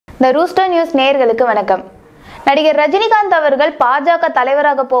The Rooster News நேயர்களுக்கு வணக்கம். நடிகர் ரஜினிகாந்த் அவர்கள் பாஜக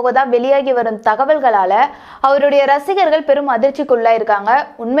தலைவராக போவதா வெளியாகி வரும் தகவல்களால அவருடைய ரசிகர்கள் பெரும் அதிர்ச்சிக்குள்ளா இருக்காங்க.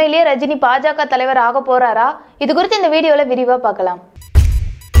 உண்மையிலேயே ரஜினி பாஜக தலைவர் ஆக போறாரா? இது குறித்து இந்த வீடியோல விரிவா பார்க்கலாம்.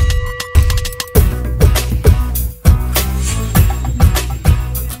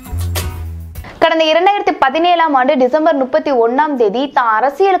 கடந்த 2017ஆம் ஆண்டு டிசம்பர் 31ஆம் தேதி தான்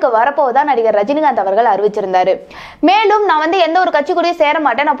அரசியலுக்கு வரப்போவதா நடிகர் ரஜினிகாந்த் அவர்கள் அறிவிச்சிருந்தாரு. மேலும் நான் எந்த ஒரு கட்சி கூட சேர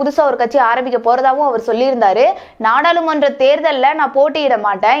மாட்டேன், நான் புதுசா ஒரு கட்சி ஆரம்பிக்க போறதாவும் அவர் சொல்லியிருந்தாரு. நாடாளுமன்ற தேர்தல்ல நான் போட்டியிட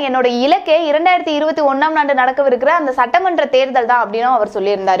மாட்டேன், என்னோட இலக்கே 2021ஆம் ஆண்டு நடக்கவிருக்கிற அந்த சட்டமன்ற தேர்தல் தான் அப்படின்னு அவர்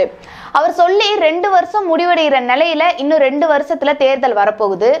சொல்லியிருந்தாரு. அவர் சொல்லி 2 வருஷம் முடிவடைகிற நிலையில இன்னும் 2 வருஷத்துல தேர்தல்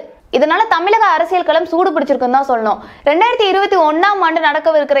வரப்போகுது. இதனால தமிழக அரசியல் களம் சூடு பிடிச்சிருக்குன்னு தான் சொல்லணும். 2021ஆம் ஆண்டு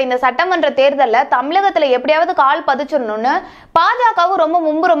நடக்கவிருக்கிற இந்த சட்டமன்ற தேர்தல்ல தமிழகத்துல எப்படியாவது கால் பதிச்சிடணும்னு பாஜகவும் ரொம்ப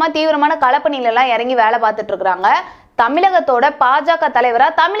மும்முரமா தீவிரமான களப்பணியில எல்லாம் இறங்கி வேலை பார்த்துட்டு இருக்காங்க. தமிழகத்தோட பாஜக தலைவரா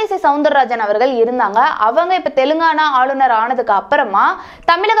தமிழிசை சவுந்தரராஜன் அவர்கள் இருந்தாங்க. அவங்க இப்ப தெலுங்கானா ஆளுநர் ஆனதுக்கு அப்புறமா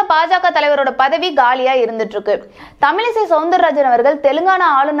தமிழக பாஜக தலைவரோட பதவி காலியா இருந்துட்டு இருக்கு. தமிழிசை சவுந்தரராஜன் அவர்கள் தெலுங்கானா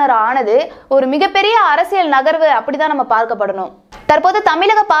ஆளுநர் ஆனது ஒரு மிகப்பெரிய அரசியல் நகர்வு அப்படிதான் நம்ம பார்க்கப்படணும். தற்போது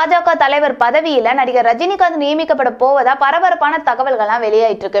தமிழக பாஜக தலைவர் பதவியில நடிகர் ரஜினிகாந்த் நியமிக்கப்பட போவதா பரபரப்பான தகவல்கள்லாம்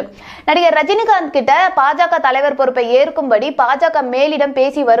வெளியாயிட்டு இருக்கு. நடிகர் ரஜினிகாந்த் கிட்ட பாஜக தலைவர் பொறுப்பை ஏற்கும்படி பாஜக மேலிடம்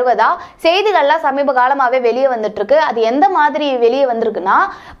பேசி வருவதா செய்திகள்லாம் சமீப காலமாவே வெளியே வந்துட்டு இருக்கு. அது எந்த மாதிரி வெளியே வந்திருக்குன்னா,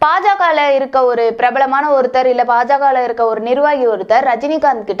 பாஜகல இருக்க ஒரு பிரபலமான ஒருத்தர் இல்ல பாஜகல இருக்க ஒரு நிர்வாகி ஒருத்தர்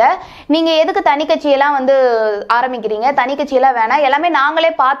ரஜினிகாந்த் கிட்ட, நீங்க எதுக்கு தனி கட்சியெல்லாம் ஆரம்பிக்கிறீங்க, தனி கட்சியெல்லாம் வேணாம், எல்லாமே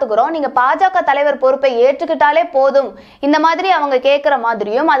நாங்களே பாத்துக்கிறோம், நீங்க பாஜக தலைவர் பொறுப்பை ஏற்றுக்கிட்டாலே போதும், இந்த மாதிரி அவங்க கேட்கிற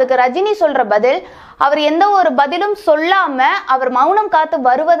மாதிரியும், அதுக்கு ரஜினி சொல்ற பதில் அவர் எந்த ஒரு பதிலும் சொல்லாம அவர் மௌனம் காத்து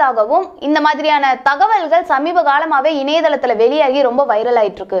வருவதாகவும் இந்த மாதிரியான தகவல்கள் சமீப காலமாவே இணையதளத்துல வெளியாகி ரொம்ப வைரல்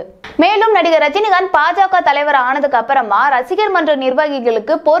ஆயிட்டு இருக்கு. மேலும் நடிகர் ரஜினிகாந்த் பாஜக தலைவர் ஆனதுக்கு அப்புறமா ரசிகர் மன்ற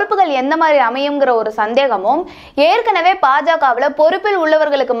நிர்வாகிகளுக்கு பொறுப்புகள் எந்த மாதிரி அமையுங்கிற ஒரு சந்தேகமும், ஏற்கனவே பாஜகவுல பொறுப்பில்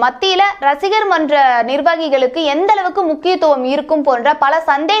உள்ளவர்களுக்கு மத்தியில ரசிகர் மன்ற நிர்வாகிகளுக்கு எந்த அளவுக்கு முக்கியத்துவம் இருக்கும் போன்ற பல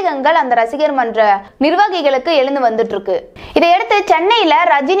சந்தேகங்கள் அந்த ரசிகர் மன்ற நிர்வாகிகளுக்கு எழுந்து வந்துட்டு இருக்கு. இதையடுத்து சென்னையில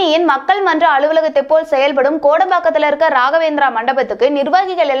ரஜினியின் மக்கள் மன்ற அலுவலகத்தை போல் செயல்படும் கோடம்பாக்கத்துல இருக்க ராகவேந்திரா மண்டபத்துக்கு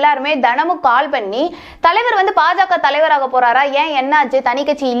நிர்வாகிகள் எல்லாருமே தினமும் கால் பண்ணி, தலைவர் பாஜக தலைவராக போறாரா, ஏன் என்னாச்சு, தனி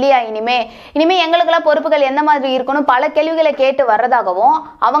கட்சி இல்லையா, இனிமே எங்களுக்கெல்லாம் பொறுப்புகள் எந்த மாதிரி இருக்கணும், பல கேள்விகளை கேட்டு வர்றதாகவும்,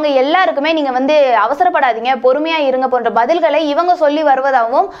 அவங்க எல்லாருக்குமே நீங்க அவசரப்படாதீங்க, பொறுமையா இருங்க போன்ற பதில்களை இவங்க சொல்லி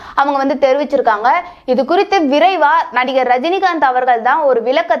வருவதாகவும் அவங்க தெரிவிச்சிருக்காங்க. இது குறித்து விரைவா நடிகர் ரஜினிகாந்த் அவர்கள் தான் ஒரு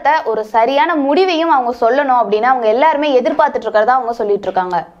விளக்கத்தை, ஒரு சரியான முடிவையும் அவங்க சொல்லணும் அப்படின்னு அவங்க எல்லாருமே எதிர்பார்த்துட்டு இருக்கிறதா அவங்க சொல்லிட்டு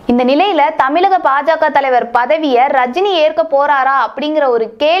இருக்காங்க. இந்த நிலையில தமிழக பாஜக தலைவர் பதவியை ரஜினி ஏற்க போறாரா அப்படிங்கிற ஒரு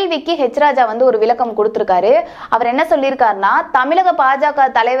கேள்விக்கு ஹெச் ராஜா ஒரு விளக்கம் கொடுத்திருக்காரு. அவர் என்ன சொல்லியிருக்காருன்னா, தமிழக பாஜக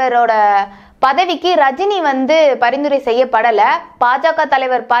தலைவரோட பதவிக்கு ரஜினி பரிந்துரை செய்யப்படல, பாஜக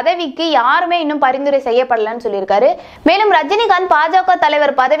தலைவர் பதவிக்கு யாருமே இன்னும் பரிந்துரை செய்யப்படலன்னு சொல்லியிருக்காரு. மேலும் ரஜினிகாந்த் பாஜக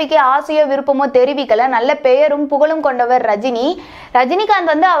தலைவர் பதவிக்கு ஆசையோ விருப்பமோ தெரிவிக்கல, நல்ல பெயரும் புகழும் கொண்டவர்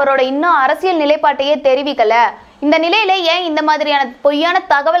ரஜினிகாந்த் அவரோட இன்னும் அரசியல் நிலைப்பாட்டையே தெரிவிக்கல. இந்த நிலையில ஏன் இந்த மாதிரியான பொய்யான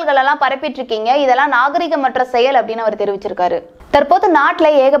தகவல்கள் எல்லாம் பரப்பிட்டு இருக்கீங்க, இதெல்லாம் நாகரிகமற்ற செயல் அப்படின்னு அவர் தெரிவிச்சிருக்காரு. தற்போது நாட்டுல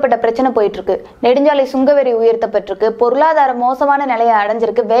ஏகப்பட்ட பிரச்சனை போயிட்டு இருக்கு. நெடுஞ்சாலை சுங்கவரி உயர்த்தப்பட்டிருக்கு, பொருளாதார மோசமான நிலையை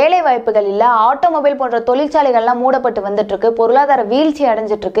அடைஞ்சிருக்கு, வேலை வாய்ப்புகள் இல்ல, ஆட்டோமொபைல் போன்ற தொழிற்சாலைகள்லாம் மூடப்பட்டு வந்துட்டு இருக்கு, பொருளாதார வீழ்ச்சி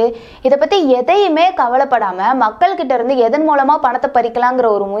அடைஞ்சிட்டு இருக்கு. இதை பத்தி எதையுமே கவலைப்படாம மக்கள் கிட்ட இருந்து எதன் மூலமா பணத்தை பறிக்கலாங்கிற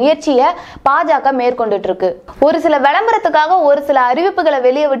ஒரு முயற்சியை பாஜக மேற்கொண்டுட்டு இருக்கு. ஒரு சில விளம்பரத்துக்காக ஒரு சில அறிவிப்புகளை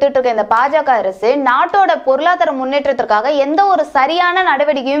வெளியே விட்டுட்டு இருக்க இந்த பாஜக அரசு நாட்டோட பொருளாதார முன்னேற்றத்திற்காக எந்த ஒரு சரியான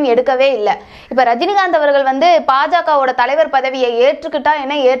நடவடிக்கையும் எடுக்கவே இல்லை. இப்ப ரஜினிகாந்த் அவர்கள் பாஜகவோட தலைவர் பதவி ஏற்றுக்கிட்டா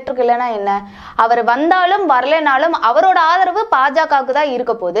என்ன, ஏற்றுக்கலனா என்ன, அவர் வந்தாலும் வரலனாலும் அவரோட ஆதரவு பாஜகவுக்கு தான்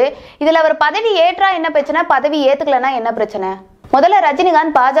இருக்க போகுது. இதுல அவர் பதவி ஏற்றா என்ன பிரச்சனை, பதவி ஏத்துக்கலனா என்ன பிரச்சனை? முதல்ல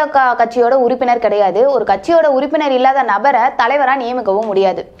ரஜினிகாந்த் பாஜக கட்சியோட உறுப்பினர் கிடையாது. ஒரு கட்சியோட உறுப்பினர் இல்லாத நபரை தலைவரா நியமிக்கவும்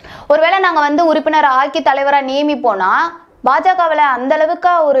முடியாது. ஒருவேளை நாங்க உறுப்பினர் ஆக்கி தலைவரா நியமிப்போனா பாஜகவுல அந்த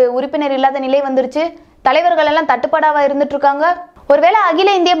அளவுக்கு ஒரு உறுப்பினர் இல்லாத நிலை வந்துருச்சு, தலைவர்கள் எல்லாம் தட்டுப்பாடாவா இருந்துட்டு இருக்காங்க. ஒருவேளை அகில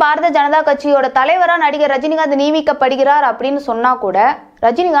இந்திய பாரத ஜனதா கட்சியோட தலைவரா நடிகர் ரஜினிகாந்த் நியமிக்கப்படுகிறார் அப்படின்னு சொன்னா கூட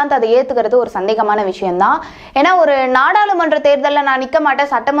ரஜினிகாந்த் அதை ஏத்துக்கிறது ஒரு சந்தேகமான விஷயம்தான். ஏன்னா ஒரு நாடாளுமன்ற தேர்தலில் நான் நிற்க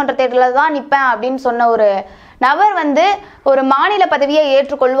மாட்டேன், சட்டமன்ற தேர்தலில் தான் நிற்பேன் அப்படின்னு சொன்ன ஒரு நபர் ஒரு மாநில பதவியை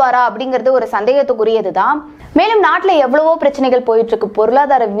ஏற்றுக்கொள்வாரா அப்படிங்கிறது ஒரு சந்தேகத்துக்குரியது தான். மேலும் நாட்டில் எவ்வளவோ பிரச்சனைகள் போயிட்டு இருக்கு,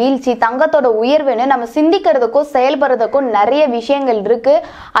 பொருளாதார வீழ்ச்சி, தங்கத்தோட உயர்வுன்னு நம்ம சிந்திக்கிறதுக்கும் செயல்படுறதுக்கும் நிறைய விஷயங்கள் இருக்கு.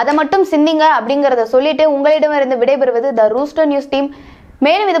 அதை மட்டும் சிந்திங்க அப்படிங்கிறத சொல்லிட்டு உங்களிடமிருந்து விடைபெறுவது த ரூஸ்டர் நியூஸ் டீம்.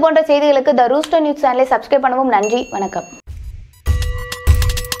 மேலும் இது போன்ற செய்திகளுக்கு த ரூஸ்டர் நியூஸ் சேனலை சப்ஸ்கிரைப் பண்ணவும். நன்றி, வணக்கம்.